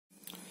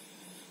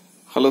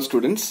Hello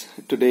students,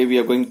 today we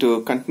are going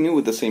to continue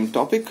with the same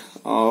topic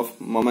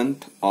of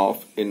moment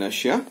of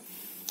inertia.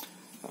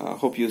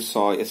 Hope you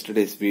saw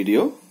yesterday's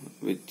video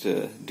which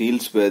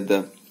deals with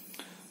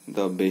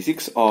the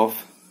basics of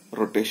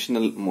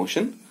rotational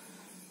motion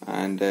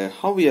and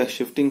how we are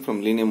shifting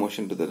from linear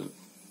motion to the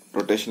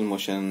rotational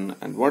motion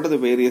and what are the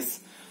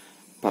various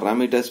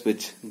parameters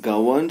which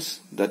governs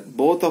that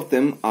both of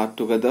them are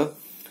together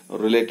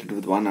related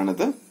with one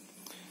another.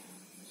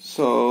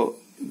 So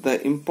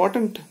the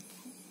important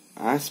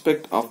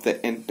aspect of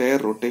the entire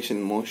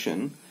rotation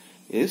motion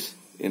is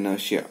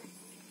inertia.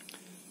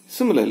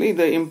 Similarly,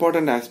 the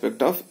important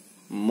aspect of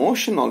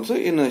motion also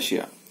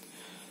inertia.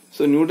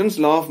 So Newton's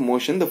law of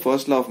motion, the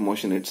first law of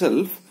motion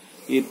itself,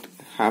 it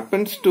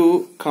happens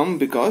to come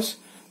because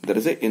there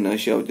is an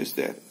inertia which is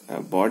there.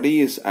 A body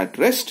is at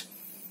rest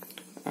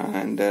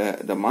and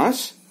the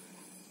mass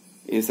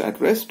is at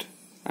rest,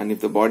 and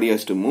if the body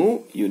has to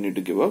move, you need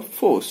to give a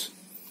force.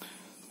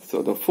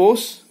 So the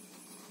force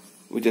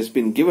which has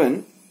been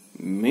given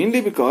mainly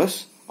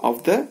because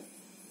of the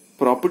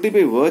property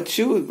by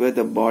virtue where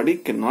the body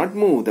cannot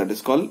move, that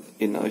is called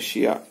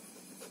inertia.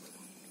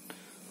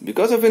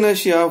 Because of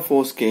inertia,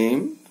 force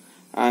came,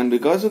 and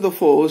because of the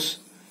force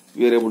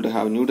we are able to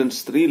have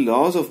Newton's three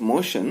laws of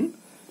motion,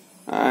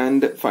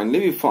 and finally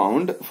we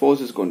found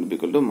force is going to be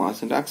equal to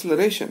mass and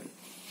acceleration.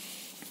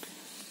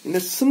 In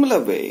a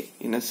similar way,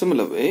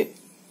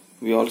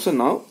 we also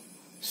now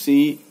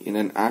see in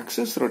an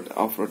axis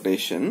of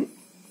rotation,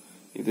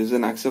 if this is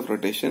an axis of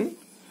rotation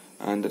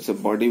and there's a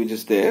body which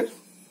is there,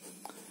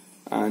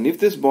 and if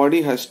this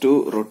body has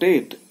to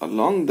rotate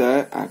along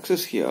the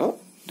axis here,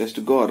 it has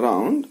to go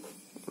around,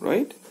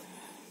 right?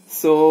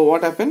 So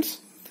what happens?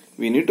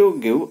 We need to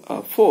give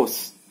a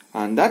force,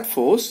 and that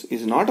force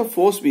is not a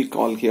force we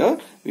call here,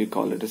 we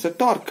call it as a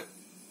torque.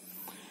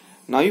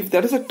 Now if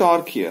there is a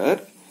torque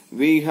here,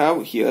 we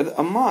have here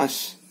a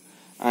mass,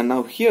 and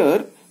now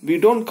here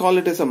we don't call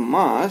it as a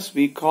mass,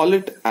 we call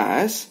it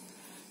as,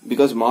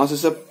 because mass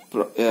is a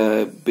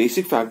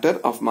basic factor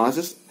of mass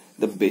is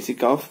the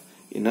basic of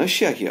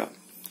inertia here.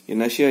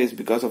 Inertia is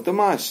because of the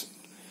mass.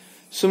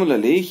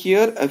 Similarly,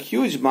 here a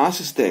huge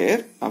mass is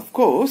there, of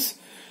course,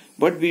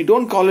 but we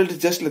don't call it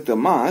just like the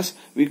mass,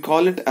 we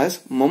call it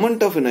as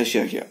moment of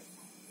inertia here.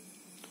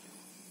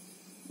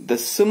 The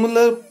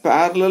similar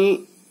parallel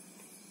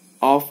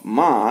of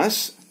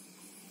mass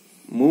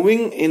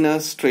moving in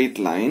a straight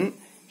line,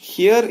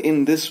 here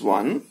in this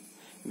one,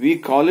 we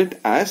call it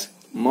as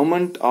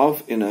moment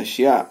of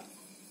inertia.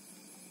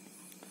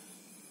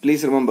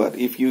 Please remember,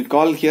 if you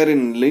call here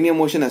in linear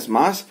motion as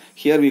mass,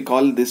 here we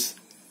call this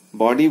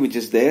body which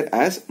is there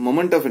as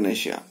moment of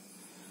inertia.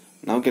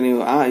 Now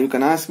you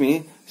can ask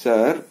me,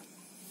 sir,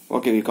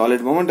 okay, we call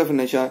it moment of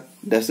inertia,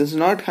 does this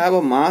not have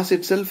a mass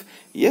itself?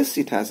 Yes,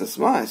 it has its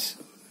mass.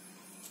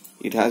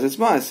 It has its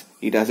mass.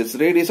 It has its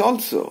radius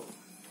also.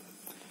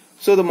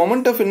 So the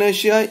moment of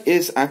inertia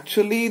is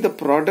actually the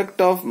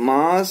product of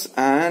mass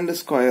and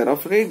square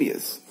of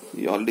radius.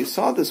 We already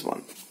saw this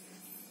one.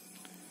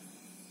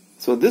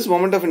 So this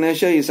moment of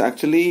inertia is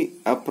actually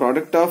a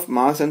product of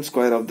mass and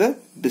square of the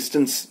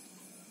distance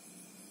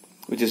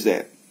which is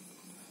there.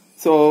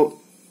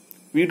 So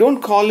we don't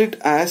call it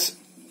as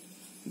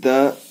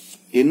the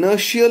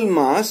inertial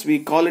mass, we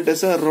call it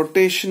as a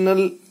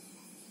rotational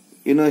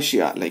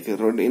inertia. Like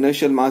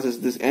inertial mass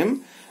is this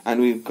m, and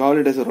we call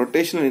it as a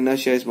rotational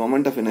inertia is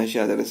moment of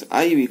inertia, that is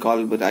I we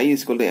call, but I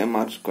is equal to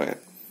mr square.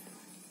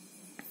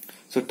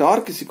 So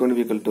torque is going to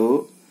be equal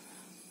to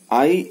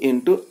I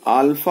into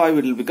alpha,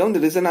 it will become,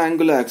 there is an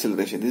angular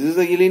acceleration. This is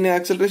a linear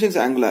acceleration, it's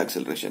angular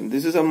acceleration.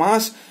 This is a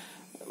mass,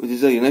 which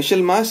is the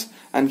inertial mass,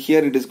 and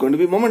here it is going to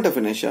be moment of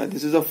inertia.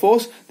 This is a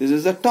force, this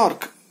is a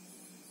torque.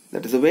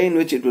 That is the way in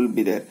which it will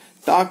be there.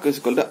 Torque is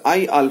equal to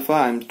I alpha.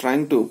 I am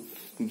trying to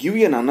give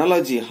you an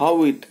analogy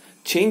how it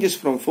changes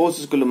from force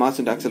is equal to mass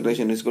into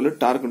acceleration is equal to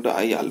torque into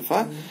I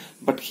alpha.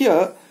 But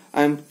here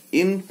I am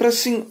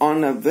impressing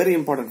on a very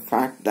important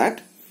fact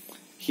that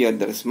here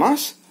there is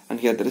mass and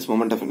here there is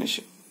moment of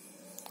inertia.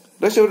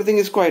 Rest everything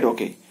is quite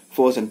okay.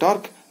 Force and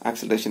torque,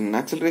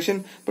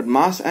 acceleration, but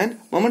mass and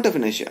moment of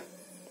inertia.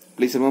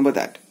 Please remember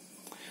that.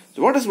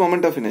 So what is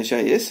moment of inertia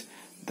is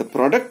the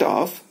product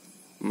of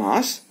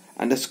mass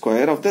and the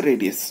square of the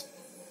radius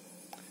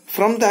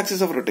from the axis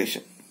of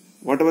rotation.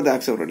 Whatever the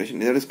axis of rotation,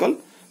 that is called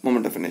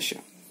moment of inertia.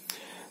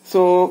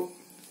 So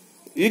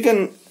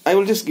I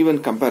will just give a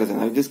comparison.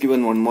 I will just give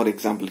one more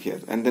example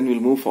here and then we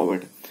will move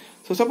forward.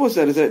 So suppose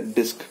there is a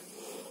disc.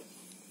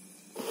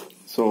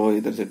 So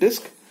there is a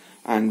disc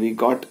and we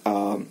got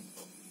a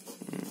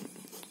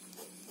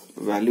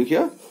value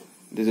here.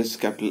 This is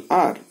capital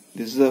R.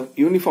 This is a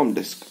uniform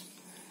disc.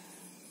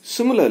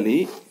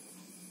 Similarly,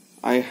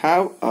 I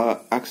have an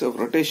axis of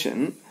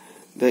rotation.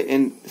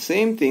 The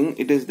same thing,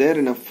 it is there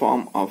in a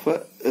form of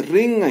a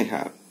ring.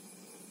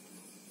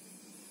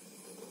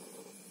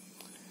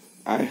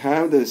 I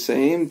have the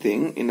same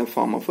thing in a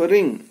form of a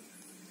ring.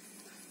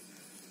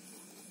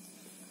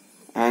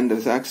 And there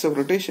is axis of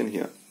rotation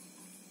here.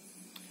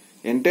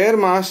 Entire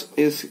mass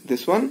is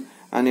this one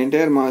and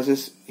entire mass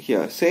is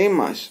here, same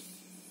mass.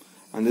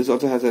 and this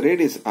also has a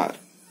radius r.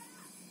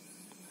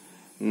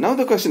 Now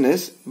the question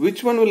is,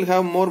 which one will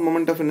have more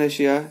moment of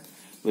inertia?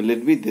 Will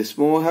it be this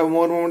have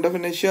more moment of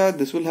inertia?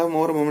 This will have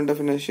more moment of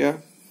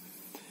inertia.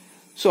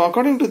 So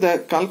according to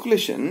the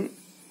calculation,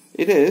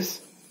 it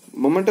is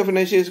moment of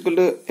inertia is equal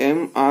to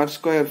mr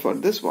square for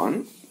this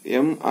one,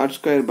 mr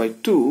square by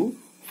 2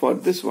 for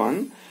this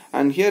one,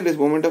 and here this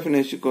moment of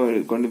inertia is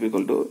going to be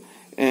equal to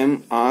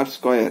mr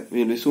square. We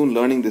will be soon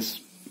learning this,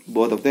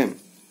 both of them,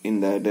 in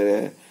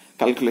the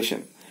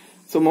calculation.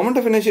 So moment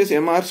of inertia is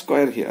mr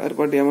square here,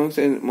 but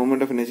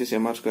moment of inertia is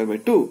mr square by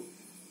 2.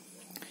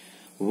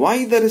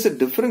 Why there is a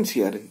difference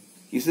here?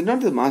 Is it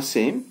not the mass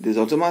same? This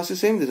also mass is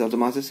same, this also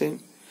mass is same.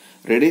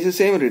 Radius is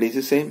same, radius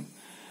is same.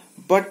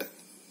 But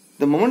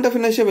the moment of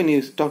inertia, when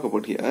you talk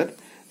about here,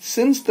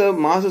 since the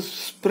mass is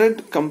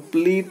spread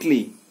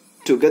completely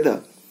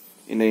together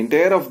in the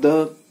entire of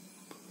the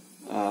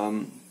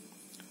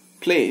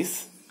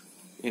place,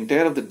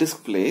 entire of the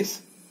disk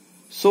place,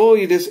 so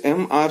it is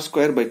mr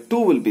square by 2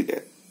 will be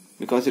there,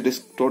 because it is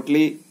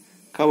totally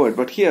covered.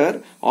 But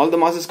here all the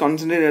mass is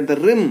concentrated at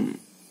the rim.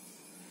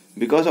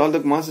 Because all the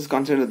mass is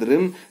concentrated at the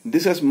rim,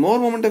 this has more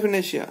moment of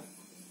inertia.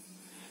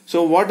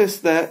 So what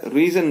is the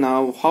reason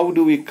now? How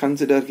do we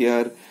consider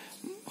here?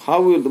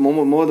 How will the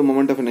more the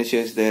moment of inertia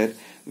is there?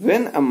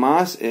 When a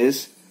mass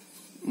is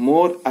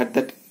more at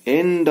that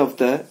end of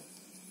the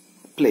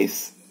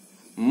place,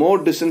 more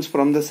distance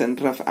from the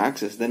center of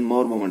axis, then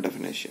more moment of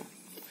inertia.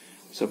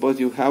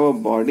 Suppose you have a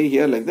body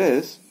here like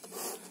this,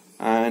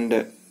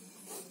 and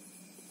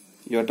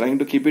you are trying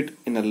to keep it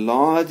in a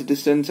large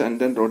distance and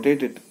then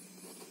rotate it.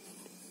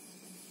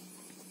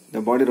 The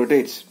body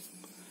rotates.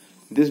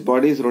 This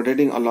body is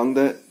rotating along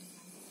the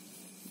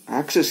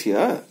axis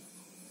here.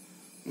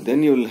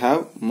 Then you will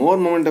have more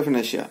moment of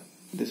inertia.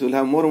 This will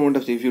have more moment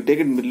of inertia. If you take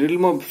it a little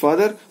more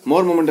further,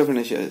 more moment of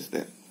inertia is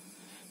there.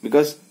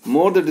 Because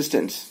more the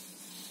distance,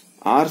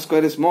 r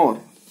square is more.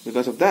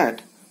 Because of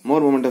that, more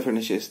moment of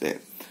inertia is there.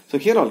 So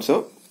here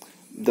also,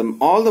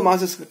 all the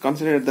mass is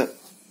concentrated at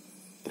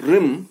the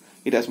rim,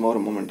 it has more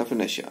moment of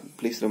inertia.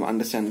 Please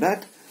understand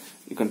that.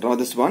 You can draw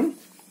this one.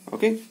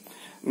 Okay.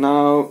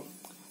 Now,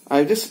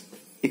 I'm just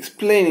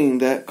explaining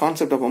the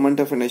concept of moment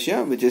of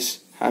inertia, which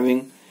is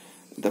having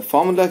the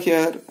formula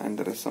here, and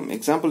there are some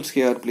examples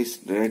here. Please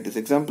write this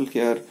example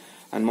here.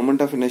 And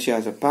moment of inertia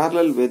is a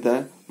parallel with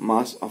the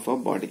mass of a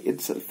body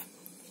itself.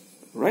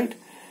 Right?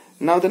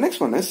 Now the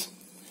next one is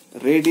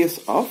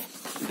radius of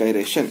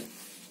gyration.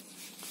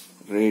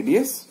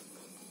 Radius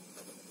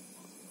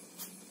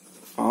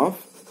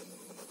of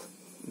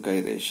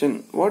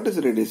gyration. What is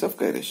radius of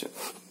gyration?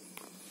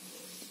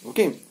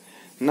 Okay.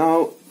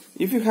 Now,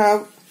 if you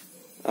have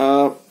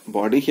a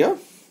body here,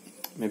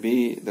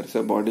 maybe there's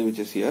a body which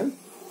is here.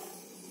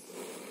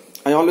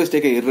 I always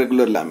take an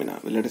irregular lamina.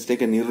 Let us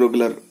take an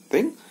irregular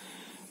thing,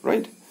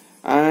 right?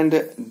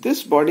 And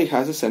this body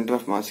has a center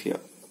of mass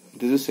here.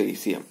 This is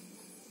ACM.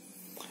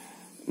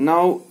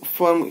 Now,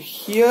 from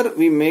here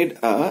we made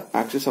a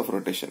axis of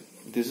rotation.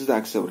 This is the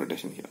axis of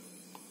rotation here,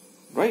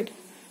 right?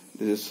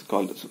 This is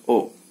called as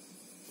O,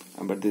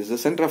 but this is the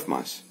center of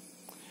mass.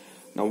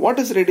 Now, what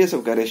is radius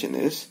of gyration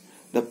is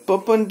the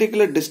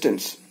perpendicular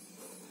distance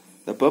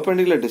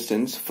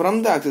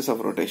from the axis of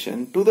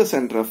rotation to the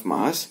center of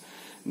mass.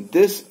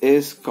 This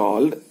is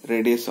called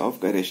radius of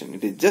gyration.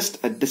 It is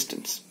just a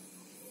distance.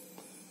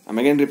 I'm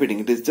again repeating,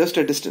 it is just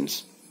a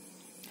distance.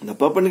 The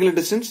perpendicular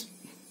distance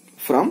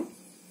from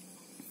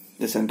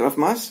the center of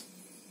mass,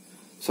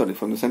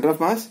 from the center of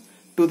mass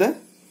to the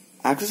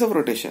axis of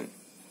rotation.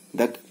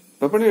 That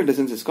perpendicular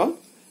distance is called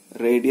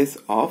radius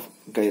of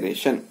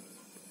gyration.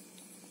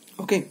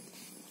 Okay.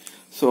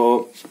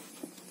 So,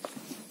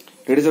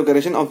 radius of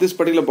gyration of this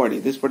particular body.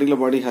 This particular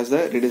body has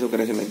the radius of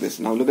gyration like this.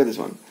 Now look at this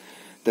one.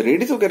 The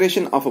radius of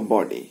gyration of a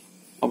body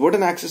about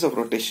an axis of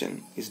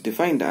rotation is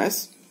defined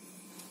as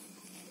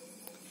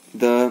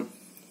the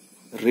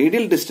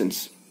radial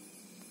distance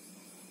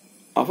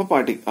of a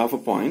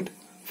point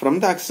from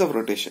the axis of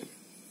rotation,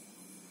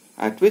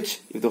 at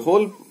which if the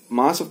whole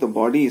mass of the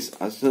body is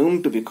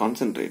assumed to be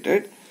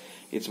concentrated,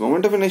 its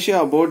moment of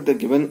inertia about the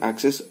given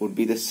axis would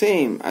be the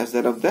same as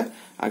that of the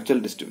actual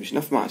distribution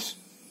of mass.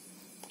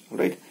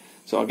 Alright.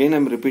 So again I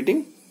am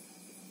repeating,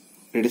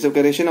 radius of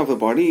gyration of the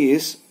body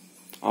is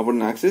about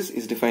an axis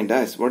is defined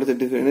as, what is it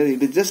defined as?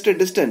 It is just a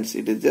distance,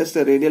 it is just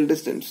a radial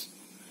distance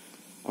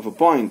of a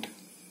point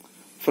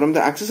from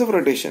the axis of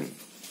rotation.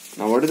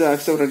 Now what is the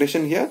axis of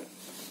rotation here?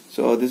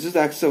 So this is the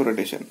axis of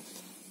rotation.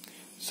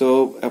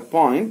 So a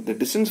point, the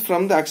distance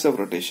from the axis of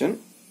rotation,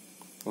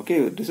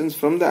 okay, distance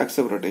from the axis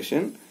of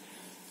rotation,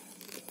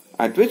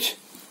 at which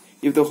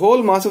if the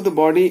whole mass of the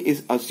body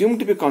is assumed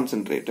to be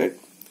concentrated,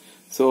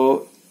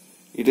 so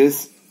it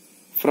is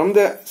from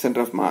the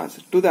center of mass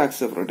to the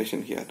axis of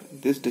rotation here.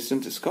 This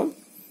distance is called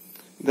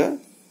the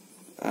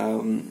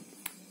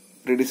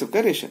radius of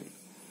gyration.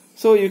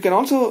 So you can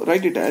also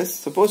write it as,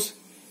 suppose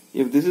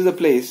if this is the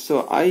place,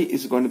 so I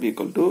is going to be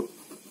equal to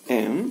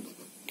m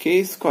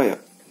k square.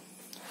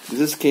 This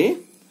is k.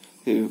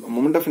 The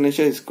moment of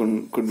inertia is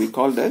could be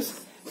called as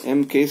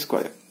mk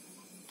square.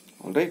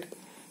 Alright,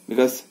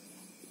 because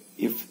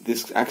if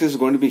this axis is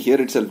going to be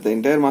here itself, the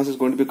entire mass is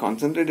going to be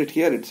concentrated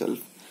here itself.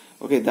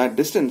 Okay, that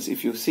distance,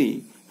 if you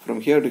see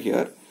from here to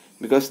here,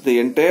 because the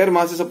entire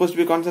mass is supposed to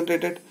be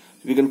concentrated,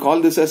 we can call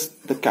this as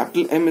the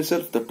capital M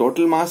itself, the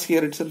total mass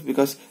here itself,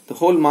 because the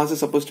whole mass is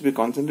supposed to be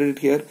concentrated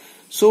here.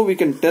 So we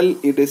can tell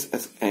it is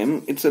as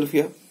M itself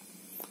here,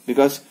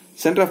 because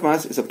center of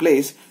mass is a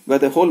place where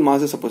the whole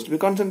mass is supposed to be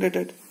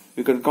concentrated.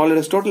 We can call it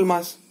as total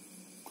mass.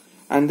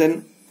 And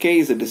then K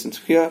is the distance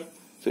here,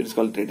 so it is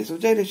called radius of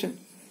gyration.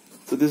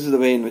 So this is the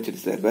way in which it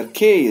is there. Where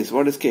K is,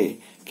 what is K?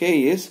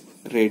 K is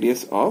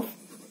radius of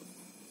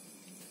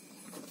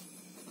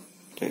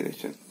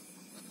gyration.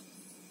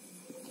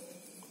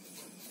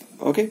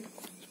 Okay,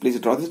 so please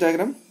draw this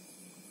diagram.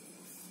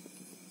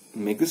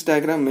 Make this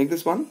diagram, make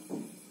this one,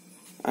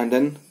 and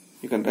then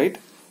you can write.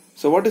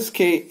 So what is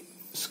K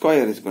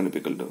square is going to be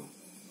equal to?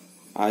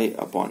 I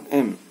upon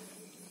M.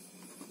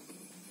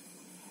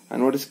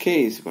 And what is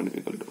K is going to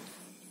be equal to?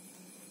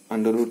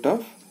 Under root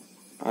of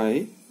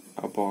I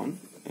upon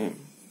M.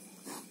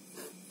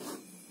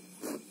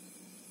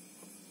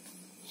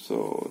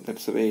 So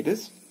that's the way it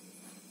is.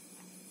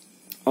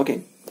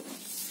 Okay,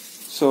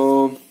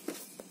 so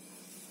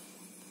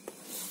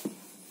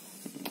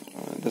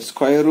the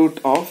square root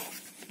of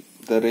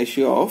the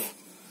ratio of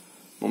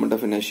moment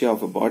of inertia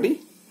of a body,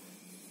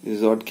 this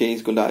is what K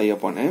is equal to I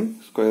upon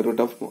M, square root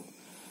of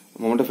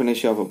moment of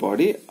inertia of a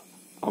body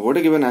about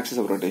a given axis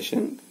of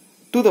rotation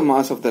to the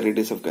mass of the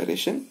radius of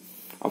gyration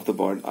of the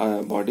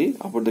body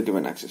about the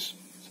given axis.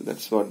 So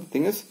that's what the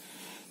thing is.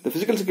 The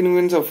physical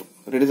significance of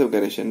radius of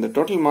gyration, the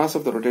total mass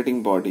of the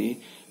rotating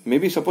body may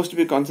be supposed to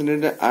be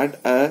concentrated at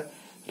a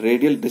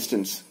radial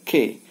distance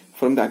K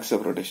from the axis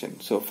of rotation,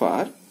 so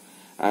far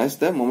as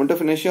the moment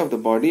of inertia of the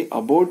body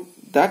about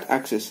that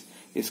axis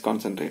is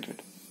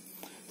concentrated.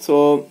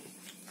 So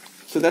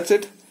that's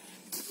it.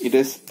 It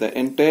is the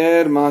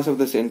entire mass of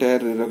this entire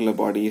irregular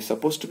body is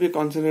supposed to be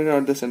concentrated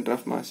at the center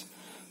of mass.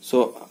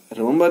 So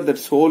remember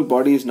that whole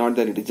body is not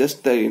there. It is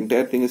just the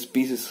entire thing is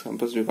piece is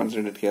supposed to be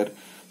concentrated here.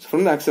 So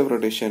from the axis of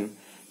rotation,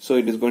 so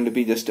it is going to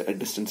be just a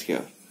distance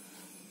here.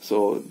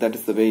 So that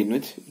is the way in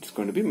which it is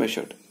going to be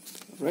measured.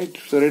 Right.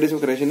 So radius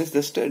of gyration is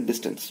just a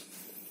distance.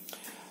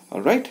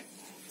 Alright.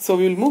 So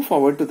we will move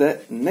forward to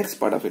the next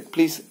part of it.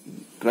 Please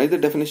write the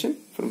definition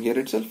from here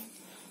itself,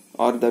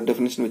 or the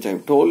definition which I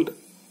have told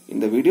in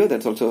the video,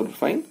 that's also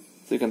fine.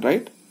 So you can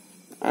write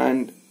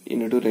and you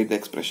need to write the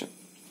expression.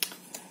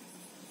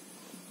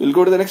 We'll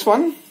go to the next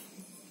one.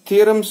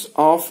 Theorems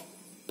of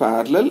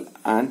parallel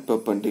and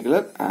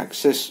perpendicular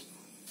axis.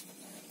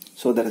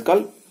 So that is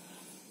called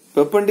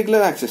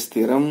perpendicular axis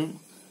theorem,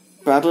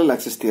 parallel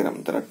axis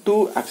theorem. There are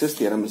two axis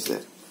theorems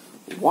there.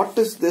 What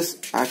is this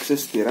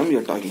axis theorem you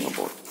are talking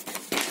about?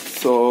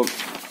 So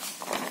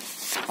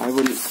I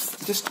will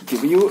just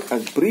give you a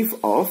brief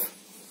of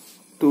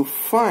to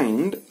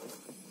find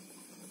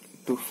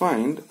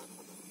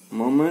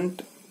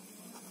moment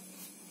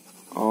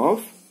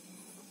of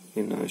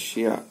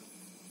inertia.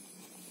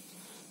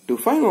 To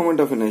find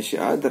moment of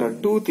inertia, there are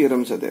two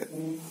theorems are there.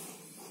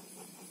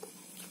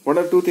 What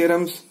are two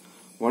theorems?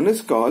 One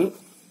is called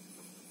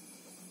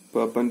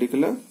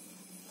perpendicular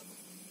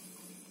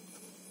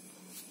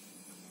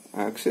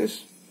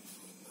axis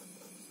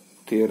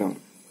theorem.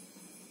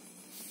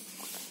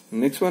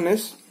 Next one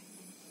is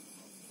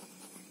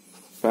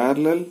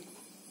parallel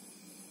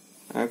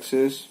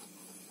axis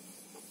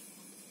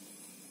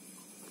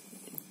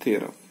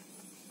theorem.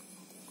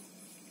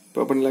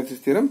 Perpendicular axis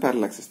theorem,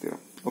 parallel axis theorem.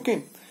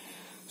 Okay.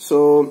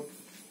 So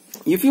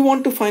if you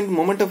want to find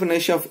moment of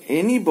inertia of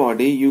any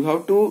body, you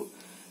have to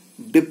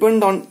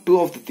depend on two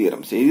of the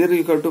theorems. Either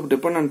you have to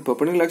depend on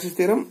perpendicular axis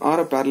theorem or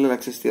a parallel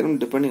axis theorem,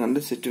 depending on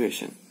the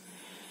situation.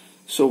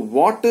 So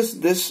what is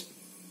this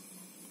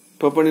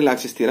perpendicular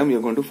axis theorem? You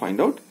are going to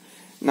find out.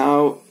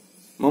 Now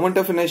moment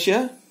of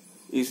inertia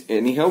is,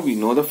 anyhow we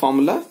know the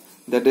formula,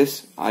 that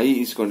is I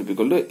is going to be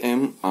equal to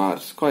mr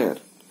square.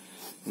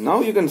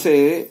 Now you can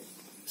say,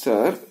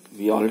 sir,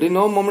 we already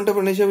know moment of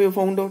inertia, we have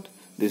found out.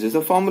 This is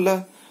the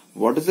formula.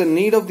 What is the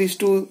need of these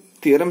two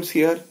theorems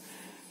here?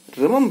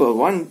 Remember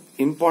one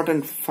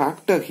important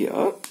factor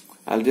here.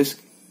 I'll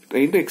just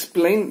try to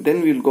explain,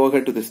 then we'll go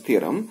ahead to this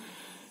theorem.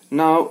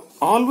 Now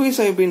always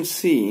I've been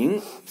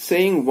saying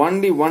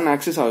only one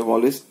axis, I've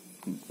always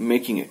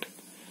making it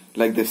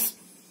like this.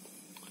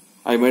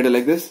 I made it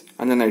like this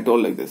and then I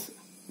told like this.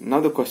 Now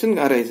the question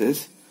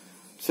arises,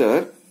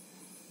 sir,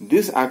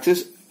 this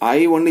axis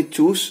I only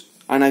choose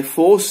and I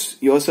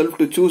force yourself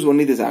to choose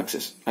only this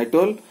axis. I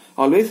told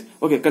always,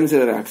 okay,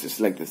 consider axis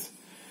like this.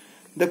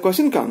 The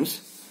question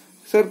comes,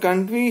 sir,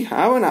 can't we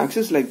have an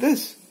axis like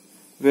this,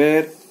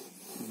 where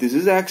this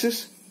is the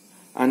axis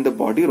and the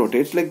body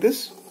rotates like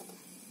this?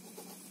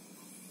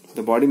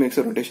 The body makes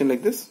a rotation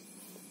like this,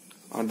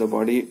 or the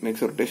body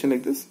makes a rotation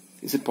like this.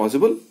 Is it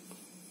possible?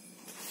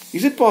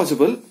 Is it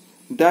possible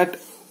that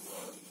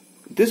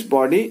this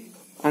body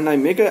and I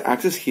make an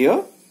axis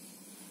here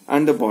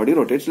and the body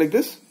rotates like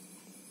this?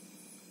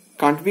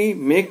 Can't we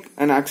make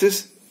an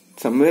axis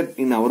somewhere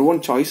in our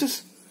own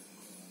choices?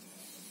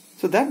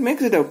 So that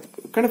makes it a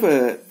kind of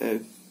a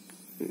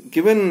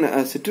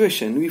given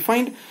situation, we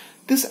find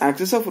this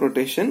axis of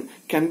rotation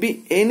can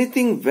be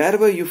anything.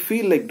 Wherever you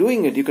feel like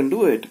doing it, you can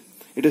do it.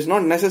 It is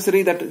not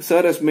necessary that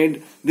sir has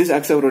made this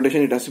axis of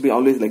rotation, it has to be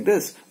always like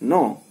this.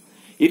 No.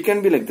 It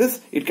can be like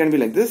this, it can be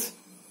like this,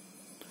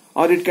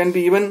 or it can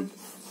be even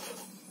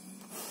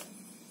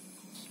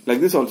like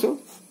this also,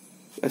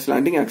 a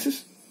slanting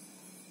axis,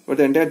 but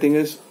the entire thing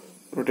is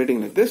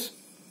rotating like this.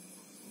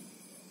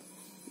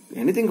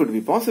 Anything could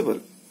be possible.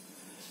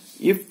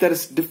 If there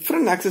is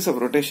different axis of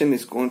rotation,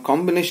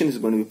 combination is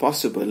going to be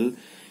possible,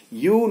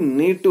 you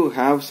need to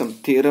have some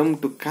theorem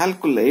to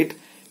calculate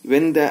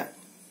when the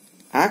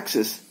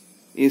axis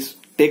is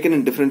taken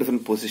in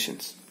different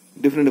positions,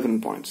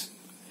 different points.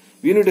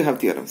 We need to have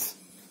theorems.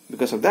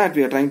 Because of that,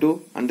 we are trying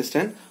to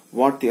understand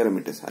what theorem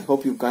it is. I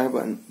hope you have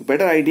a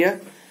better idea.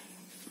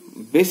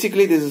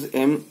 Basically, this is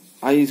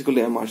I is equal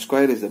to mr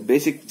square is the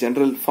basic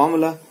general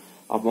formula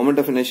of moment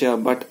of inertia,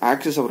 but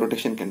axis of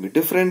rotation can be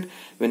different.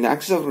 When the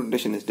axis of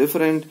rotation is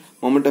different,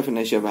 moment of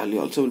inertia value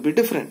also will be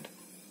different.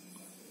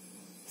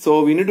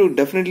 So we need to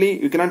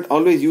definitely, you cannot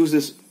always use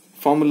this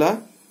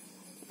formula.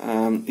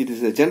 It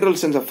is a general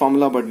sense of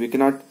formula, but we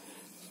cannot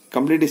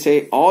completely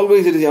say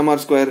always it is mr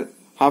square,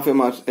 half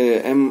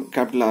m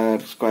capital R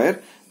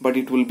square, but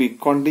it will be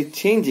constantly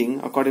changing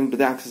according to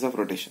the axis of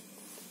rotation.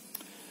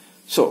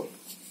 So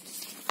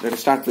let us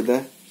start with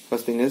the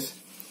first thing is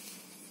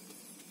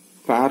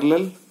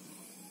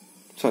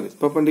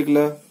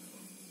perpendicular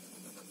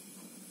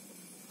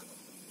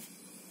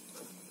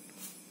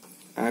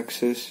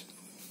axis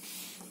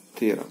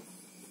theorem.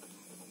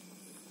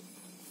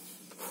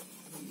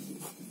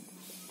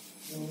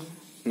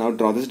 Now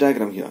draw this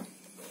diagram here.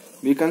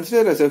 We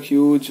consider as a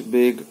huge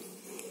big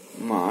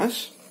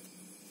mass,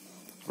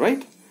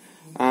 right?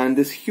 And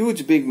this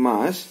huge big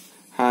mass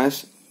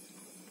has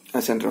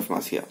a center of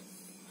mass here.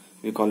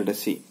 We call it a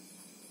C.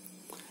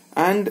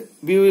 And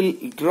we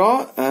will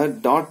draw a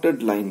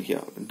dotted line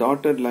here.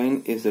 Dotted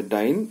line is a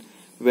line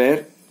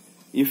where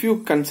if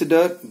you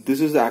consider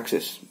this is the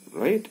axis,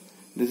 right?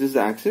 This is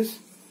the axis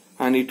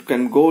and it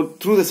can go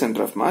through the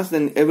center of mass,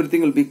 then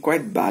everything will be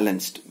quite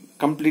balanced,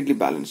 completely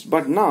balanced.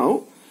 But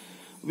now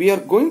we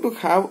are going to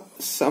have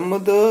some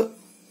other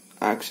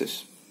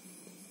axis.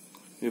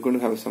 We are going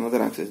to have some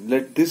other axis.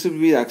 This will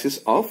be the axis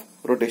of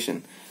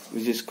rotation,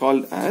 which is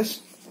called as,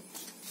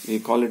 we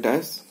call it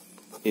as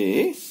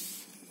A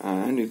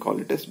and we call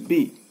it as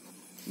B.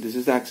 This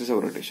is the axis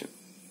of rotation,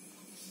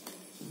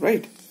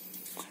 right?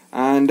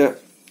 And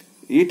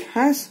it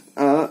has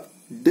a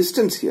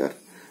distance here.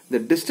 The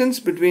distance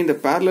between the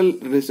parallel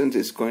distance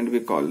is going to be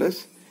called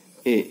as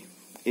A.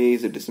 A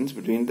is the distance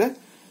between the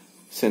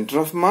center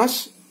of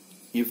mass.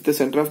 If the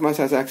center of mass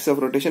has axis of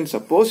rotation,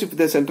 suppose if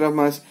the center of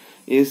mass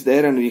is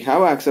there and we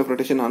have axis of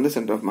rotation on the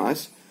center of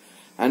mass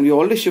and we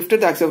already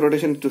shifted the axis of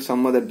rotation to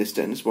some other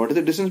distance, what is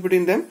the distance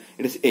between them?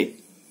 It is A.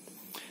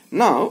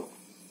 Now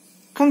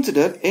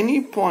consider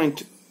any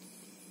point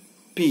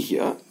P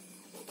here,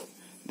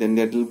 then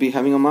that will be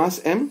having a mass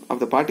m of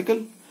the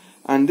particle,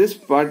 and this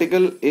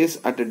particle is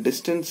at a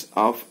distance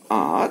of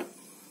r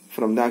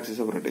from the axis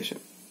of rotation,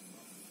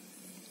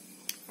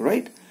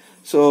 right?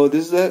 So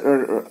this is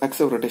the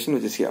axis of rotation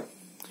which is here.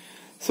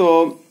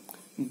 So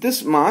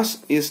this mass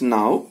is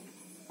now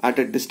at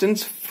a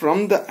distance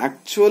from the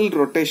actual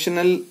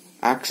rotational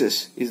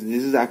axis. This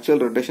is the actual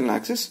rotational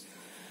axis.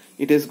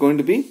 It is going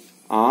to be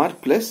r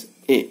plus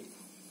a,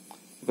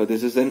 because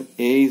this is an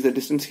a is the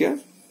distance here,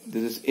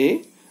 this is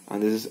a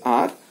and this is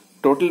r.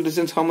 Total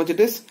distance how much it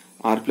is?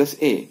 R plus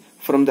a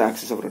from the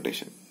axis of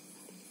rotation.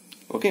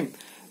 Okay,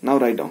 now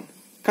write down.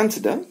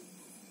 Consider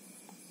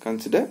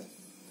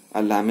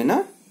a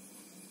lamina.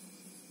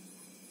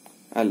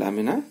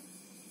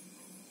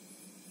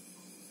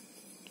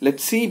 Let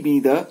C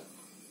be the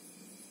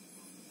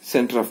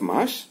center of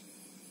mass.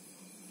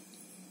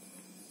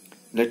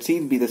 Let C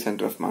be the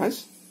center of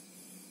mass.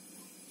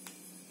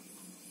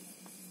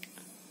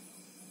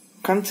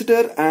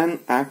 Consider an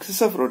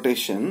axis of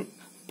rotation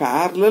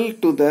parallel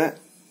to the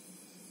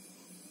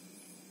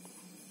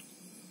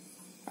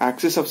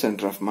axis of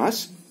center of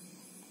mass.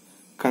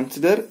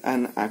 Consider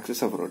an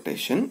axis of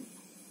rotation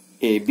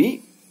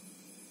AB.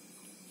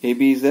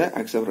 AB is the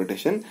axis of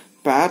rotation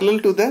parallel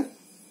to the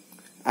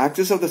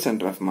axis of the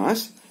center of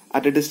mass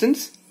at a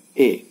distance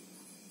A.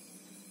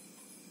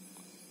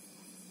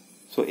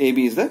 So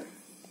AB is the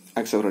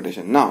axis of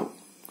rotation. Now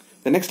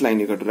the next line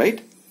you got to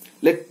write.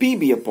 Let P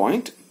be a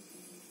point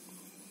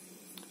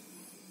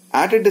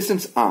at a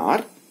distance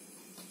r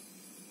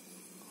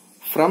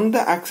from the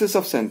axis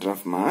of center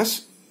of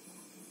mass.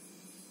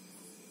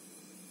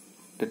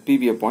 Let P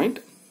be a point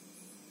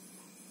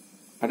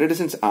at a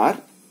distance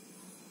r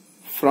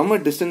from a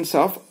distance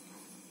of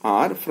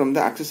r from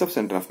the axis of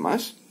center of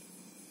mass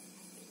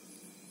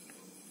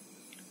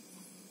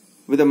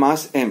with a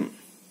mass m.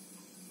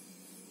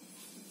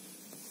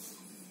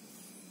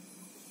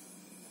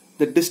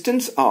 The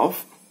distance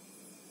of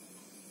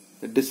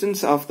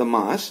the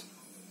mass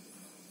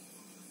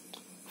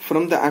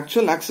from the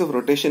actual axis of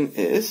rotation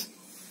is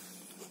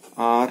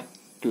r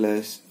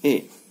plus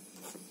a.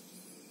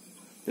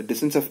 The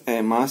distance of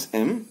a mass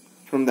m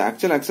from the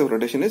actual axis of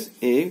rotation is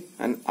a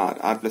and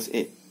r plus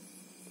a.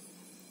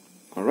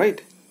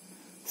 Alright.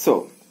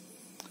 So,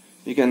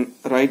 you can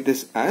write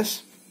this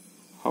as,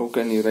 how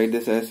can you write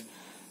this as,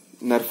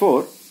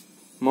 therefore,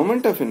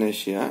 moment of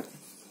inertia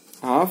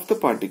of the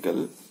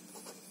particle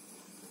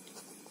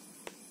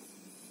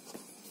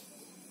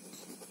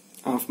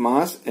of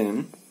mass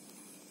m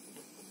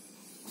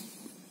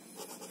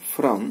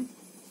from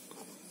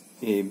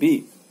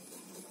AB.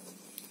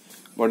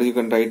 What you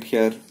can write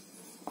here?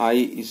 I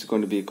is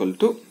going to be equal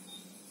to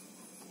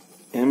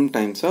m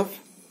times of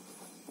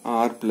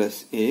r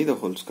plus a the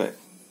whole square.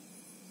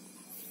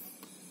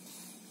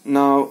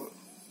 Now,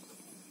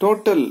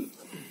 total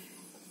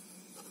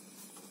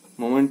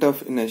moment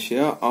of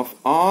inertia of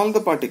all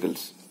the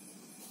particles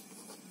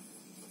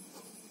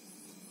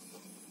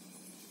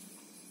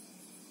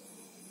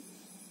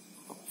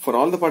for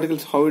all the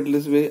particles, how it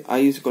is way, I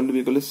is going to be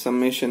equal to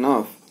summation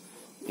of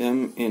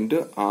m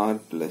into r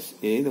plus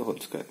a the whole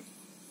square.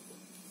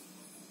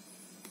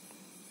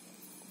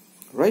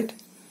 Right?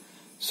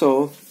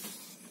 So,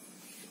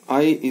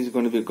 I is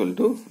going to be equal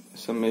to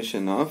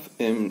summation of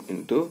m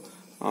into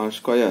r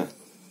square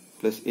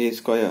plus a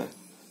square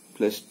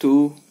plus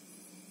 2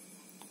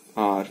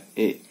 r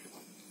a.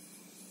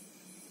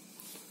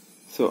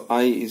 So,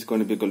 I is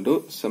going to be equal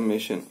to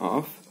summation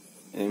of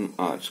m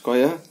r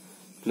square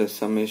plus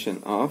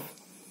summation of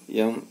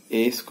m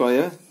a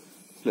square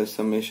plus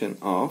summation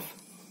of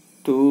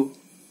 2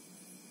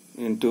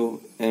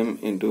 into m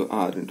into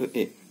r into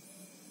a.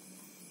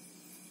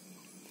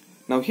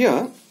 Now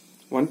here,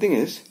 one thing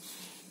is,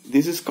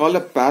 this is called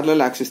a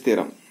parallel axis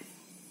theorem.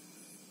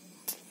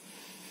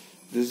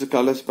 This is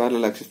called as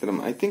parallel axis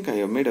theorem. I think I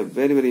have made a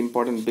very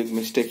important big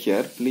mistake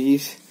here.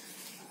 Please,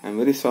 I am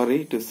very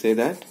sorry to say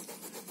that.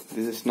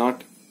 This is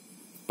not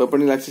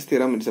perpendicular axis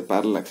theorem, it is a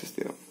parallel axis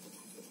theorem.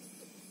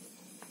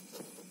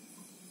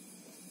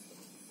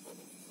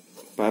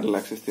 Parallel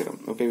axis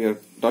theorem. Okay, we are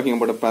talking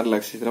about a parallel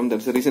axis theorem.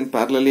 That's the reason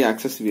parallelly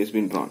axis has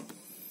been drawn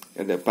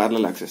at the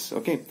parallel axis.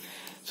 Okay,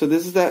 so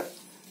this is the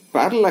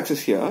parallel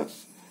axis here.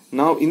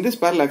 Now in this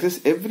parallel axis,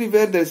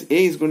 everywhere there is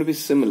a is going to be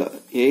similar.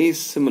 A is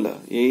similar.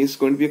 A is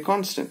going to be a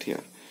constant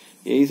here.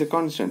 A is a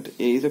constant.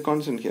 A is a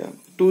constant here.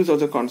 2 is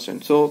also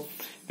constant. So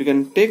we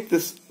can take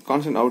this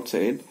constant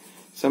outside.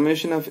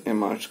 Summation of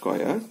mr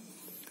square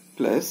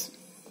plus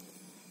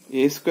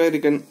a square,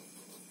 you can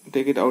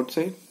take it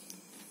outside.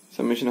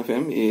 Summation of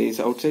m, a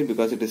is outside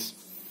because it is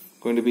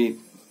going to be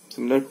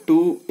similar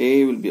to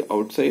a will be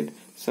outside.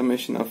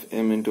 Summation of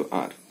m into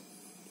r.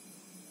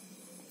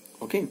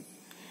 Okay.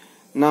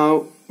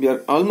 Now we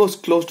are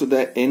almost close to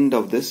the end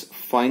of this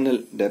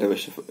final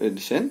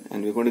derivation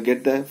and we are going to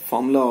get the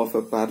formula of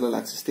a parallel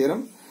axis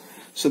theorem.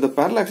 So the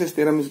parallel axis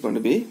theorem is going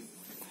to be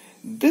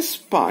this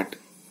part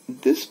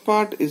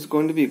is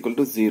going to be equal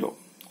to 0.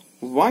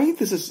 Why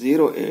this is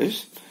 0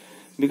 is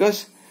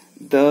because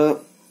the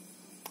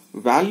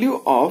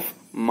value of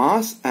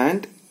mass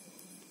and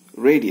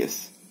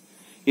radius,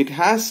 it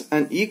has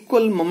an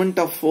equal moment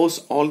of force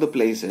all the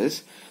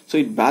places, so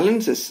it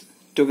balances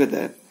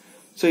together,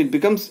 so it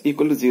becomes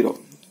equal to 0.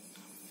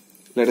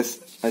 Let us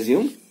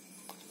assume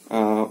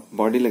a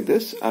body like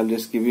this. I'll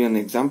just give you an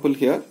example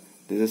here.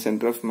 This is the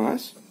center of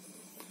mass.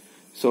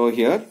 So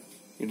here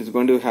it is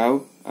going to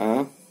have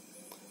a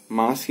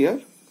mass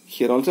here.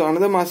 Here also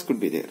another mass could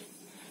be there.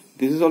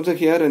 This is also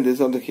here and this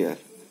is also here.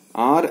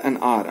 R and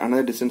R,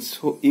 another distance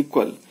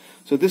equal.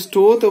 So this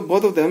both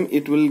of them,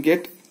 it will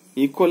get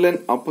equal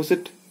and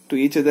opposite to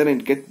each other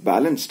and get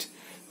balanced.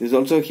 This is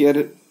also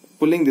here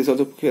pulling, this is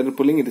also here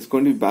pulling, it is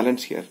going to be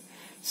balanced here.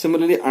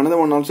 Similarly, another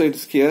one also it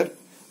is here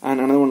and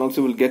another one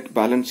also will get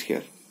balanced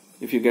here.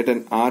 If you get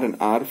an R and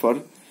R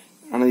for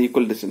another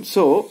equal distance.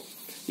 So,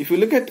 if you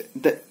look at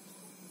the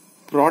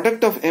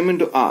product of M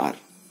into R,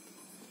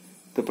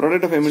 the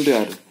product of M into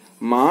R,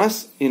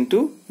 mass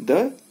into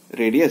the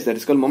radius, that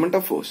is called moment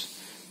of force.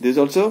 This is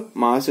also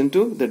mass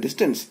into the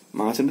distance,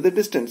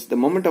 the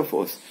moment of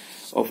force.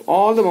 Of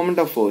all the moment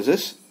of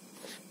forces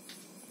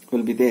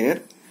will be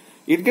there,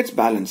 it gets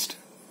balanced.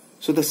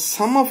 So the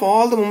sum of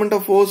all the moment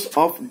of force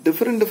of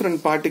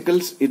different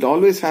particles, it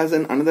always has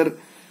another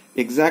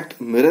exact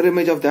mirror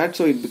image of that,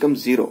 so it becomes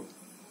 0.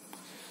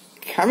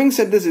 Having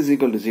said this is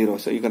equal to 0,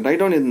 so you can write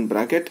down in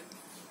bracket.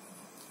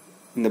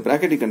 In the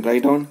bracket you can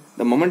write down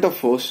the moment of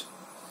force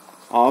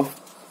of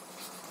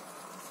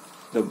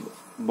the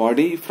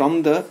body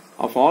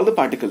of all the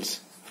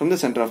particles from the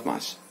center of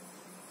mass.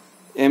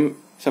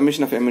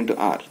 Summation of m into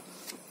r.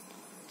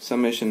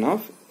 Summation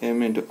of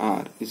m into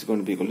r is going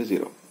to be equal to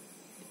 0.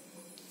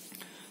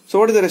 So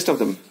what is the rest of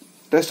them?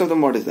 Rest of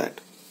them, what is that?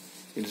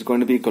 It is going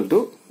to be equal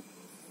to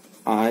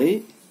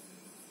I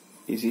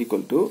is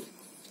equal to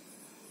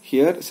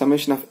here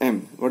summation of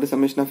m. What is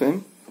summation of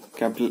m?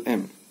 Capital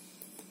M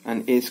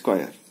and a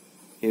square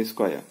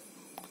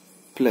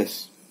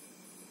plus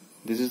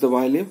this is the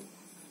value.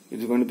 It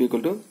is going to be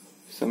equal to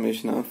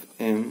summation of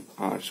m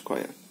r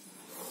square.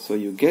 So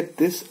you get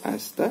this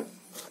as the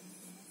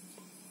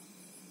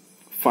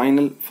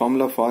final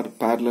formula for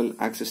parallel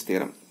axis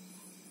theorem.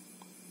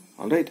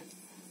 Alright.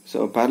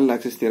 So parallel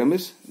axis theorem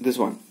is this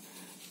one.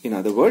 In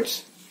other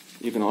words,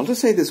 you can also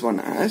say this one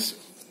as,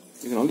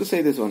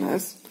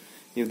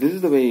 if this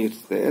is the way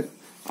it's there,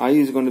 I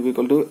is going to be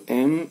equal to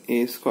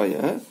ma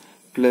square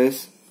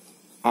plus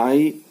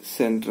I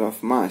center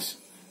of mass.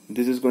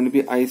 This is going to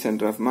be I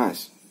center of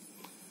mass.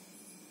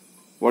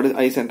 What is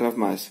I center of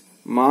mass?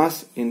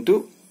 Mass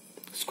into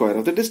square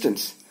of the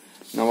distance.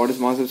 Now what is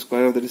mass of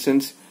square of the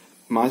distance?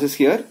 Mass is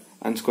here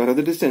and square of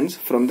the distance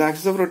from the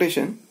axis of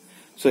rotation.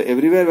 So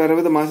everywhere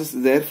wherever the mass is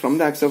there from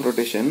the axis of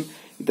rotation,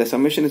 the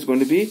summation is going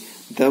to be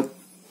the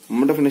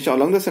moment of inertia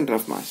along the center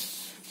of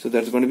mass. So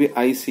that's going to be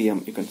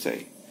ICM, you can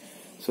say.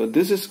 So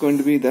this is going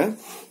to be the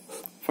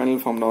final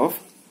formula of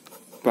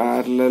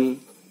parallel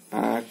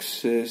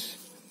axis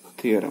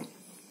theorem.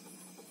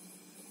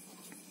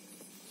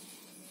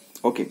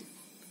 Okay.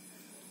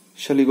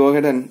 Shall we go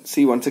ahead and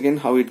see once again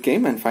how it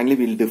came, and finally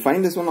we'll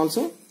define this one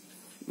also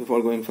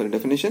before going for a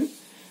definition.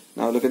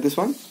 Now look at this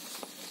one.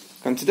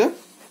 Consider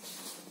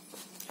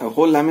a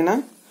whole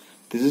lamina.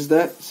 This is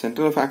the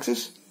center of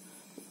axis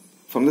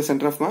from the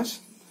center of mass.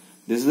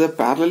 This is the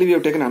parallelly we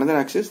have taken another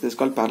axis. This is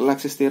called parallel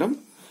axis theorem.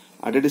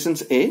 At a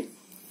distance A,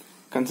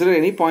 consider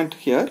any point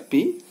here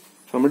P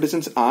from a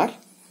distance R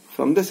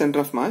from the center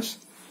of mass.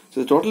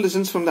 So the total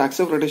distance from the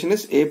axis of rotation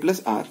is A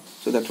plus R.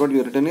 So that's what we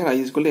have written here. I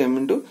is equal to M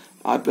into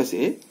R plus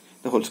A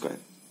the whole square.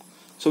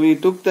 So we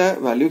took the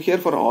value here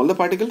for all the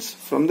particles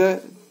from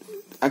the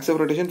axis of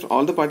rotation for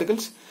all the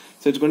particles.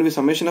 So it's going to be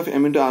summation of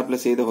M into R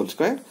plus A the whole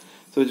square.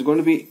 So it's going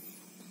to be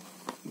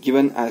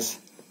given as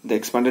the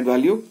expanded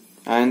value,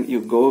 and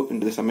you go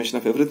into the summation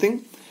of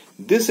everything.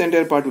 This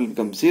entire part will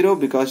become 0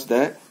 because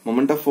the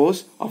moment of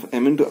force of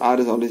M into R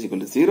is always equal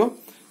to 0.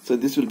 So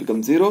this will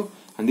become 0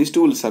 and these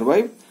two will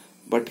survive.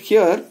 But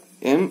here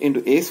M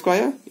into A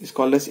square is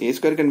called as A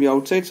square can be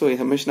outside. So a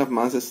summation of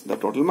mass is the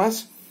total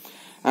mass.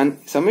 And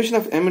summation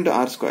of M into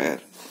R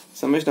square.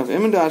 Summation of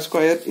M into R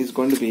square is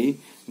going to be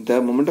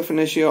the moment of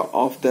inertia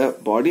of the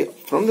body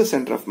from the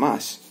center of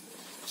mass.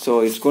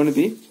 So it's going to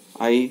be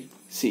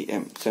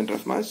ICM, center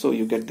of mass. So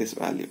you get this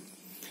value.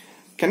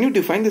 Can you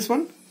define this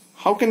one?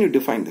 How can you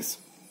define this?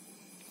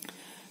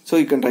 So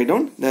you can write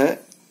down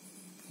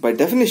by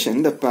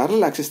definition, the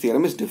parallel axis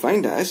theorem is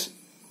defined as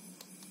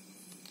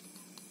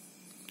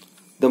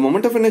the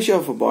moment of inertia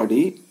of a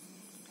body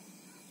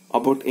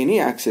about any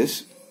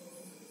axis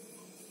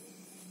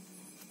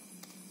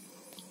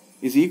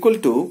is equal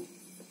to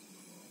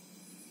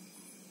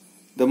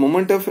the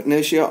moment of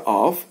inertia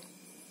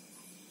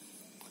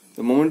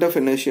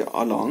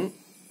along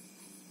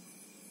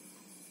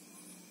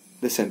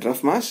the center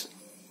of mass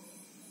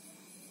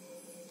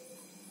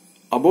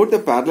about the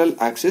parallel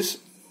axis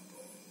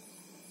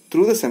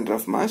through the center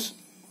of mass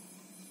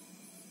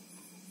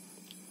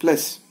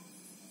plus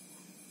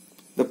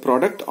the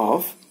product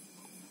of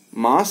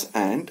mass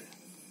and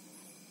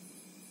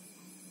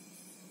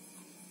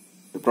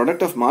the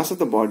product of mass of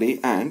the body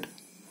and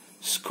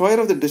square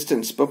of the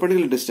distance,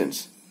 perpendicular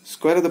distance,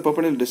 square of the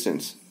perpendicular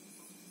distance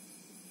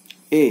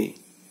A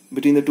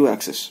between the two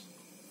axes.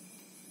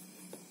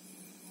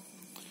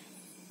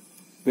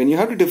 When you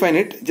have to define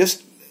it,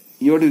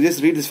 you have to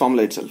just read this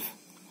formula itself.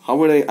 How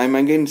would I'm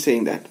again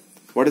saying that.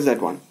 What is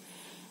that one?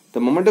 The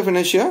moment of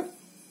inertia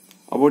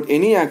about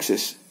any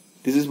axis,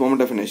 this is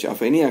moment of inertia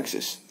of any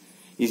axis,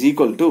 is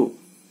equal to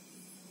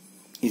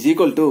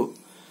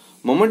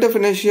moment of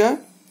inertia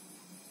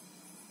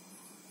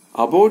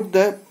about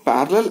the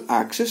parallel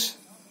axis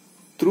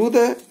through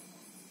the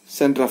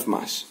center of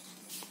mass.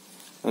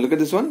 Now look at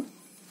this one.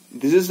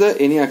 This is the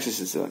any axis.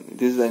 This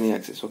is the any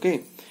axis.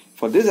 Okay.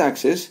 For this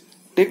axis,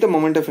 take the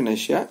moment of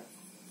inertia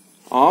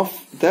of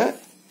the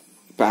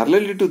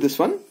parallelly to this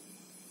one,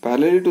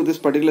 parallelly to this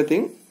particular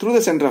thing through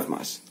the center of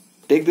mass.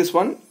 Take this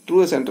one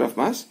through the center of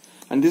mass,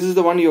 and this is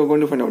the one you are going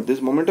to find out.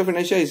 This moment of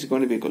inertia is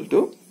going to be equal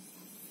to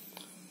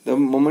the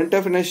moment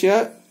of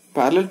inertia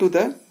parallel to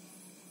the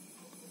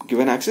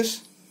given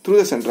axis through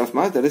the center of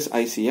mass, that is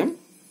ICM,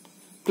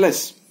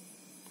 plus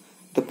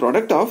the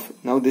product of,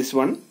 now this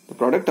one, the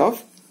product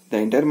of the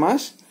entire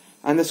mass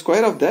and the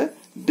square of the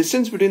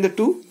distance between the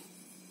two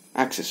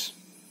axes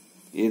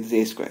is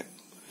A square.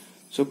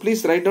 So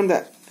please write down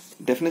the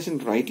definition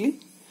rightly.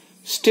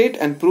 State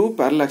and prove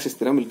parallel axis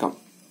theorem will come.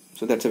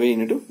 So that's the way you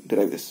need to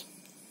derive this.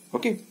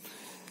 Okay.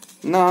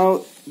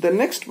 Now the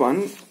next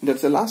one,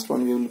 that's the last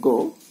one, we will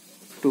go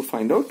to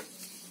find out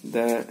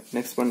the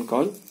next one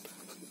called,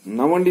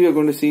 now only we are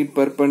going to see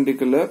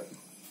perpendicular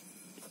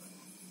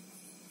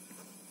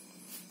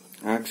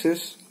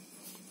axis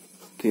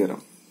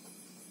theorem.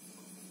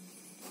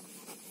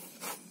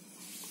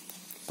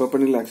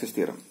 Perpendicular axis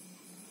theorem.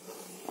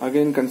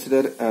 Again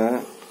consider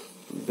a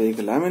big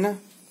lamina,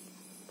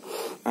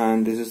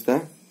 and this is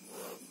the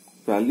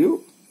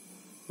value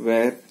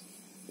where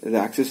the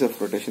axis of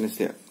rotation is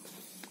there.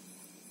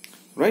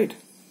 Right.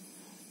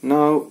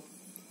 Now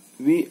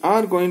we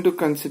are going to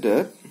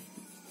consider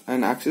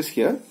an axis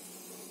here.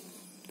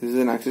 This is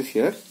an axis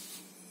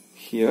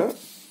here,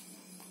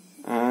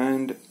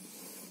 and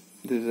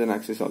this is an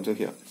axis also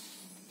here.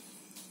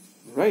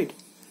 Right.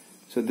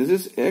 So this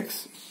is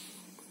X,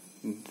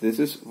 this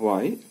is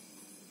Y,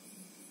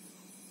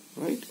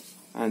 right?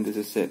 And this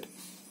is Z.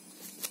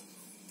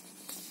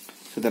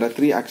 So there are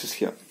three axes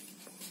here.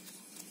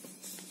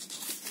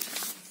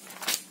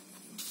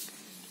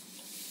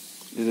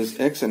 This is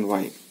X and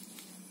Y.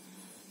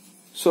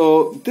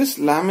 So this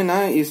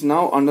lamina is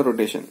now under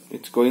rotation.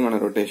 It's going on a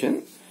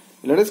rotation.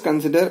 Let us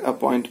consider a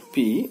point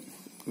P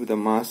with a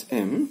mass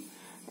M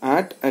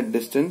at a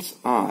distance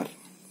R.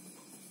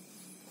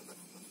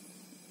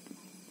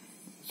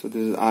 So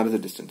this is R is a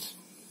distance.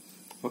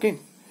 Okay.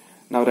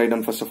 Now write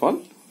down first of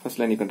all. First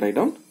line you can write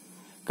down.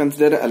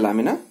 Consider a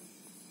lamina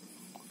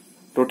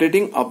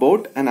rotating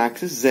about an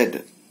axis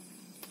Z.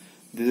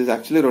 This is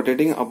actually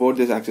rotating about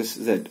this axis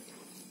Z.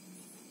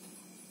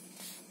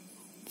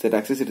 Z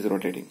axis it is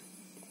rotating.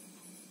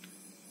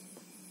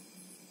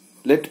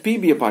 Let P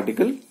be a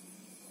particle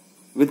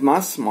with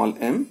mass small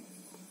m.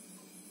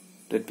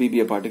 Let P be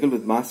a particle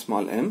with mass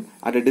small m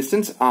at a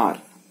distance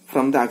R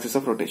from the axis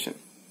of rotation.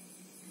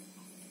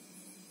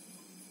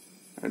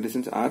 A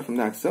distance R from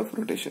the axis of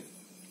rotation.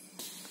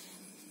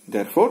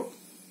 Therefore,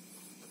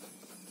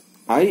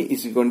 I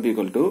is going to be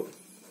equal to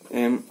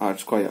mr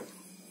square.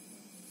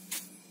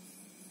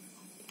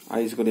 I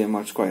is equal to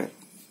mr square.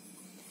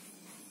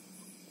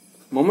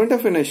 Moment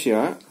of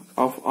inertia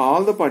of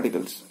all the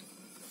particles.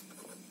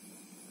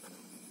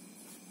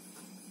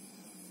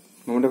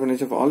 Moment of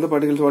inertia of all the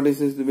particles, what is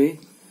this to be?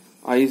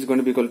 I is going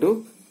to be equal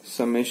to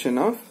summation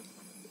of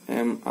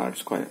mr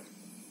square.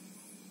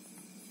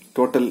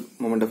 Total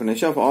moment of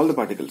inertia of all the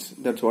particles.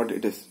 That's what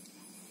it is.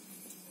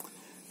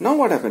 Now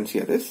what happens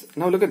here is,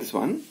 now look at this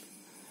one.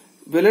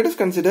 Well, let us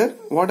consider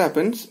what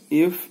happens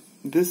if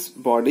this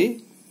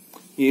body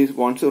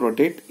wants to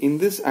rotate in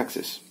this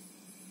axis.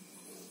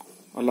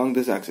 Along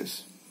this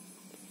axis.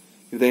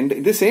 If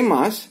the same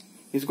mass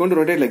is going to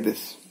rotate like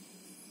this.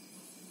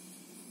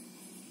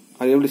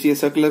 Are you able to see a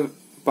circular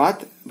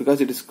path?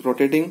 Because it is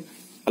rotating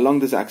along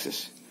this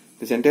axis.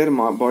 This entire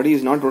body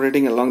is not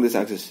rotating along this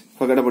axis.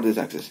 Forget about this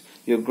axis.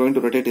 You are going to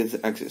rotate this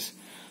axis.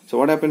 So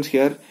what happens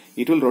here?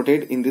 It will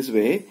rotate in this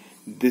way.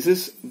 This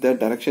is the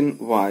direction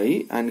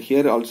Y, and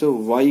here also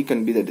Y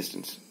can be the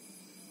distance.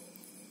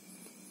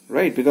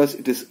 Right? Because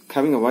it is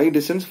having a Y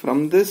distance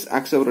from this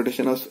axis of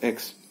rotation of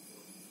X.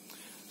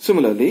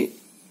 Similarly,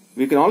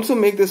 we can also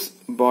make this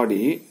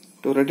body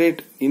to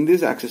rotate in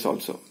this axis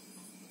also.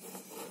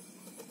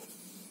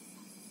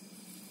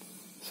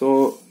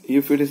 So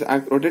if it is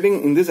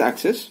rotating in this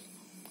axis,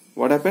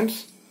 what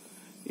happens?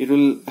 It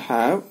will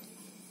have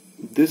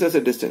this as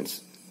a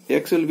distance.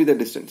 X will be the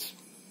distance.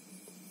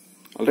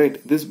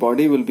 Alright, this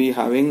body will be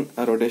having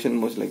a rotation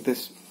most like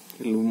this.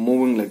 It will be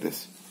moving like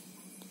this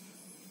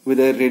with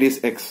a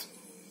radius X.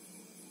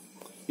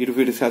 It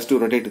has to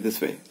rotate this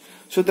way.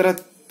 So there are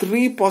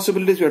three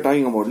possibilities we are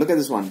talking about. Look at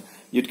this one.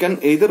 You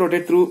can either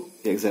rotate through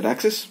Z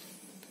axis.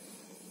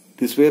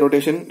 This way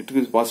rotation, it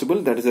is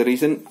possible. That is the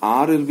reason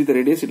R will be the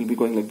radius. It will be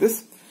going like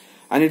this.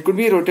 And it could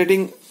be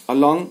rotating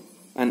along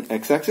an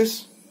X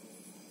axis.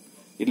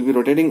 It will be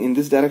rotating in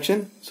this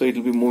direction. So it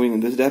will be moving in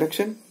this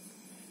direction.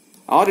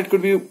 Or it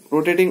could be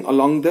rotating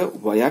along the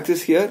Y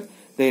axis here.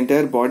 The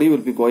entire body will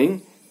be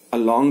going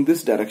along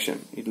this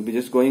direction. It will be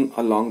just going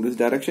along this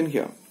direction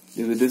here.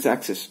 With this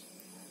axis.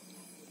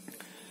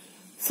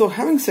 So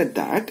having said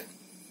that,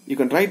 you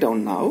can write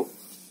down now,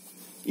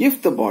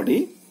 if the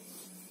body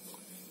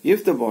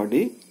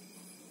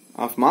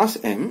of mass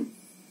m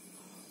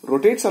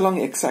rotates along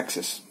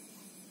x-axis,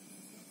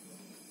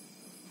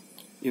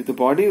 if the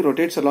body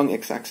rotates along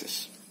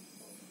x-axis,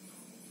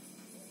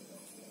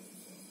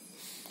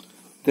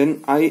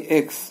 then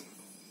Ix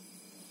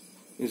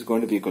is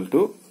going to be equal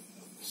to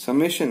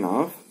summation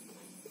of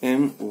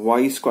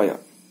my square.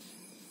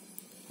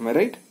 Am I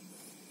right?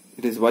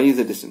 It is y is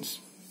the distance.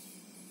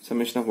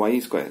 Summation of y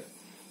square.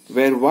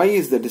 Where y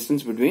is the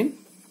distance between,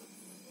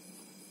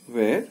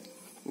 where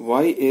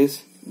y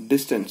is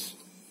distance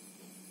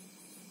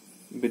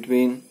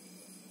between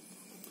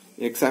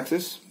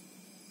x-axis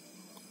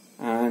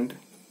and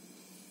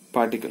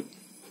particle.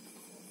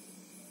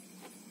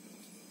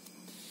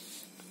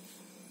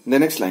 The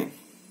next line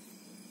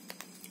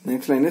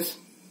is,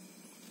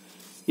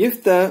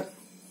 if the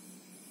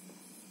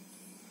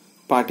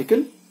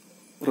particle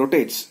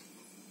rotates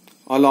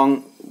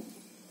along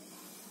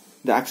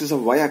the axis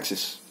of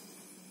y-axis,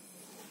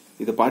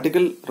 if the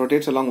particle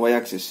rotates along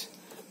y-axis,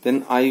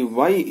 then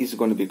Iy is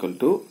going to be equal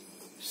to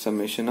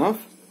summation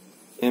of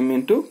m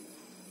into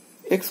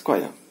x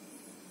square.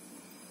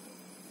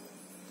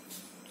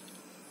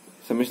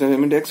 Summation of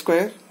m into x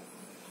square,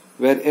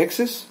 where x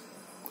is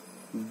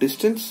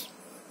distance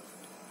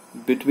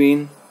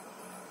between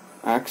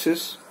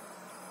axis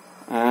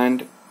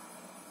and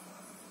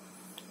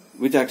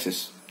which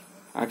axis?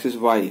 Axis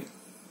y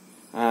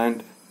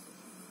and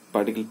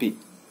particle p.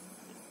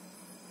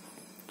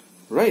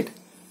 Right?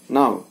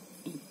 Now,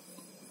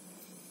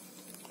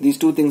 these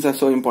two things are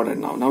so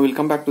important now. Now we'll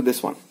come back to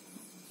this one.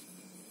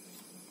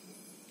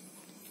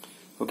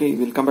 Okay,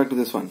 we'll come back to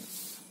this one.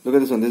 Look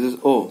at this one. This is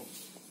O.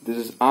 This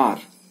is R.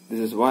 This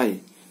is Y.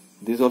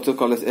 This is also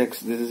called as X.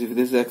 This is, if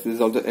this is X, this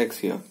is also X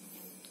here.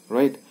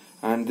 Right?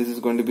 And this is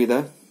going to be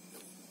the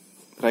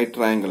right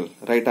angle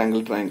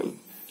triangle.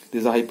 This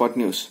is the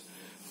hypotenuse.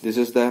 This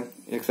is the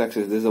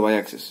x-axis. This is the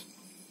y-axis.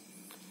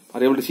 Are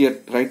you able to see a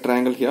right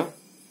triangle here?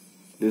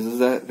 This is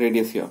the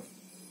radius here.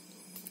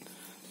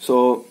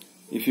 So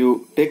if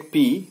you take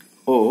P,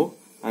 O,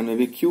 and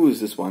maybe Q is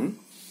this one,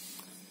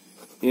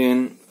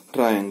 in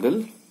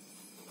triangle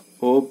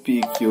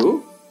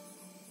OPQ,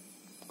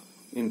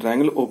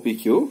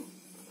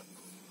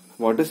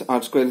 what is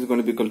R square is going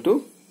to be equal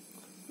to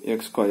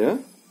x square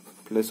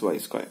plus y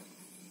square.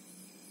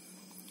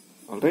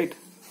 Alright,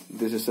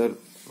 this is a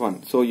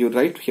 1. So you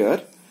write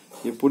here,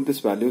 you put this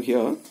value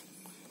here.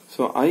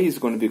 So I is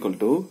going to be equal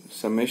to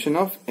summation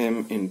of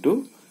m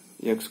into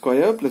x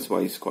square plus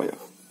y square.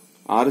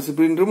 R is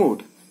been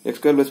removed. X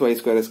square plus y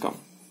square has come.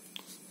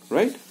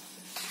 Right?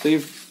 So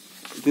if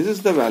this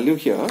is the value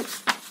here,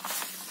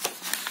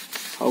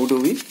 how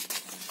do we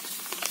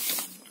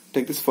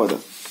take this further?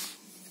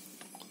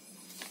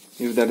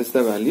 If that is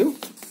the value,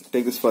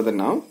 take this further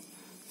now.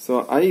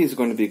 So I is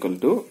going to be equal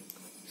to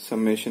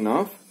summation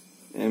of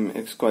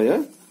mx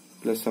square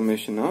plus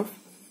summation of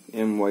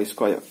my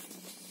square.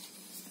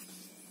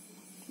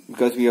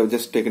 Because we have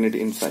just taken it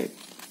inside.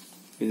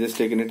 We just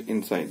taken it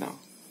inside now.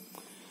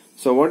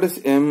 So what is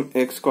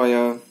mx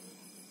square?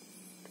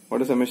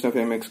 What is summation of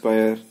mx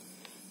square?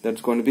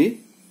 That's going to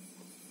be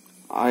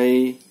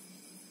iy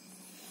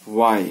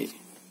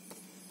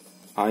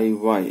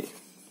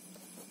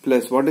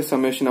plus what is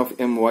summation of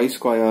my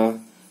square?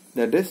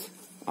 That is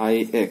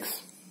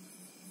ix.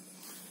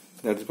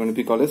 That is going to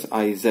be called as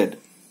iz. This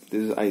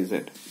is iz.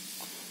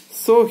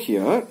 So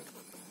here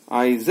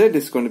iz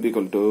is going to be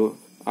equal to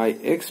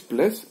ix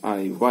plus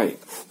iy.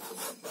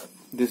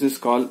 This is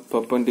called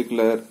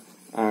perpendicular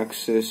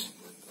axis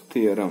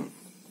theorem.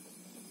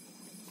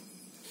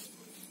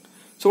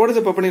 So what is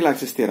the perpendicular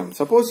axis theorem?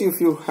 Suppose if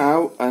you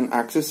have an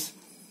axis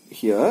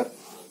here,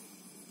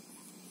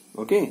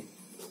 okay,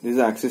 this is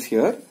the axis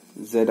here,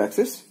 z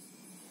axis,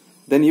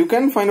 then you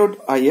can find out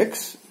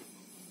ix.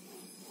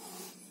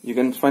 You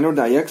can find out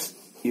the ix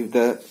if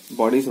the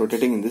body is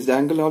rotating in this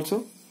angle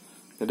also,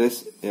 that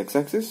is x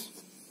axis,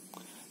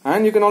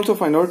 and you can also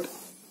find out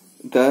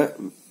the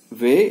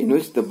way in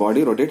which the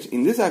body rotates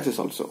in this axis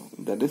also,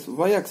 that is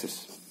y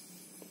axis.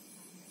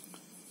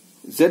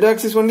 Z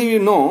axis only you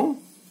know,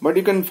 but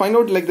you can find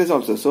out like this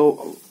also.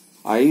 So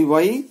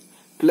iy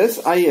plus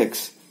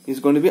ix is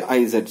going to be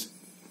iz.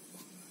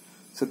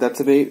 So that's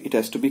the way it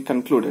has to be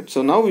concluded.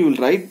 So now we will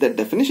write the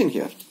definition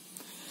here.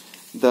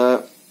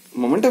 The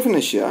moment of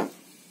inertia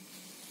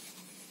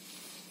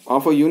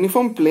of a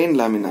uniform plane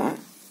lamina,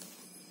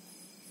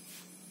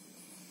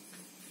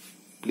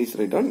 please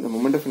write down the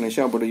moment of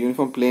inertia about a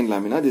uniform plane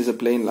lamina. This is a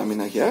plane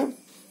lamina here.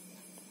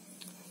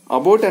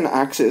 About an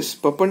axis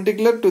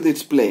perpendicular to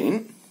its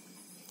plane.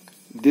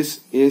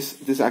 This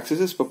axis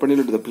is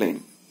perpendicular to the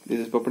plane. This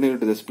is perpendicular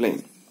to this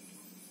plane.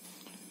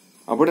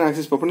 About an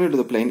axis perpendicular to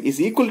the plane is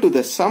equal to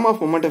the sum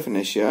of moment of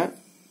inertia.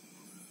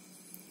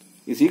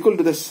 Is equal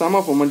to the sum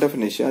of moment of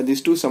inertia.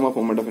 These two sum of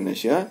moment of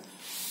inertia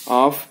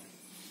of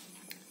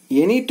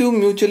any two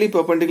mutually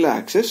perpendicular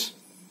axes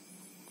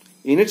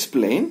in its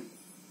plane.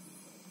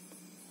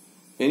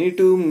 Any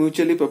two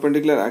mutually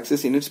perpendicular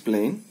axes in its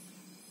plane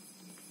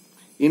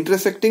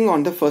intersecting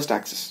on the first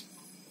axis.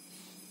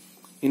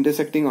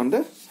 Intersecting on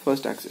the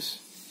first axis.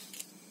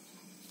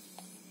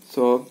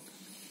 So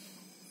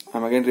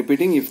I'm again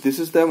repeating, if this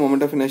is the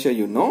moment of inertia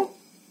you know,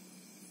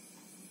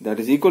 that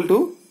is equal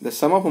to the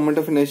sum of moment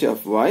of inertia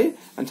of y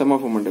and sum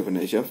of moment of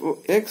inertia of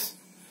x.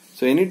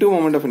 So any two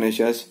moment of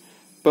inertia is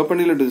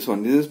perpendicular to this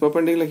one. This is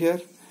perpendicular here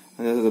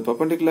and this is the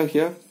perpendicular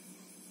here.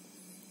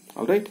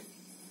 Alright.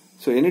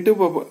 So any two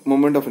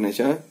moment of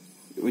inertia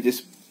which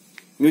is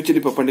mutually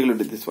perpendicular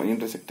to this one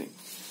intersecting.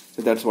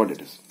 So that's what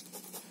it is.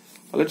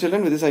 Alright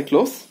children, with this I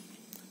close.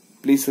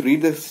 Please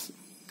read this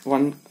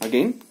one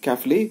again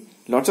carefully.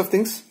 Lots of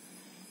things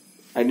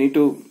I need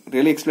to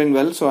really explain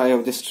well, so I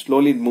have just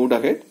slowly moved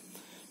ahead.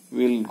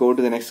 We'll go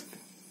to the next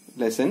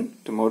lesson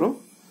tomorrow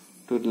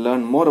to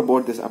learn more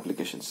about these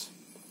applications.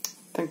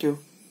 Thank you.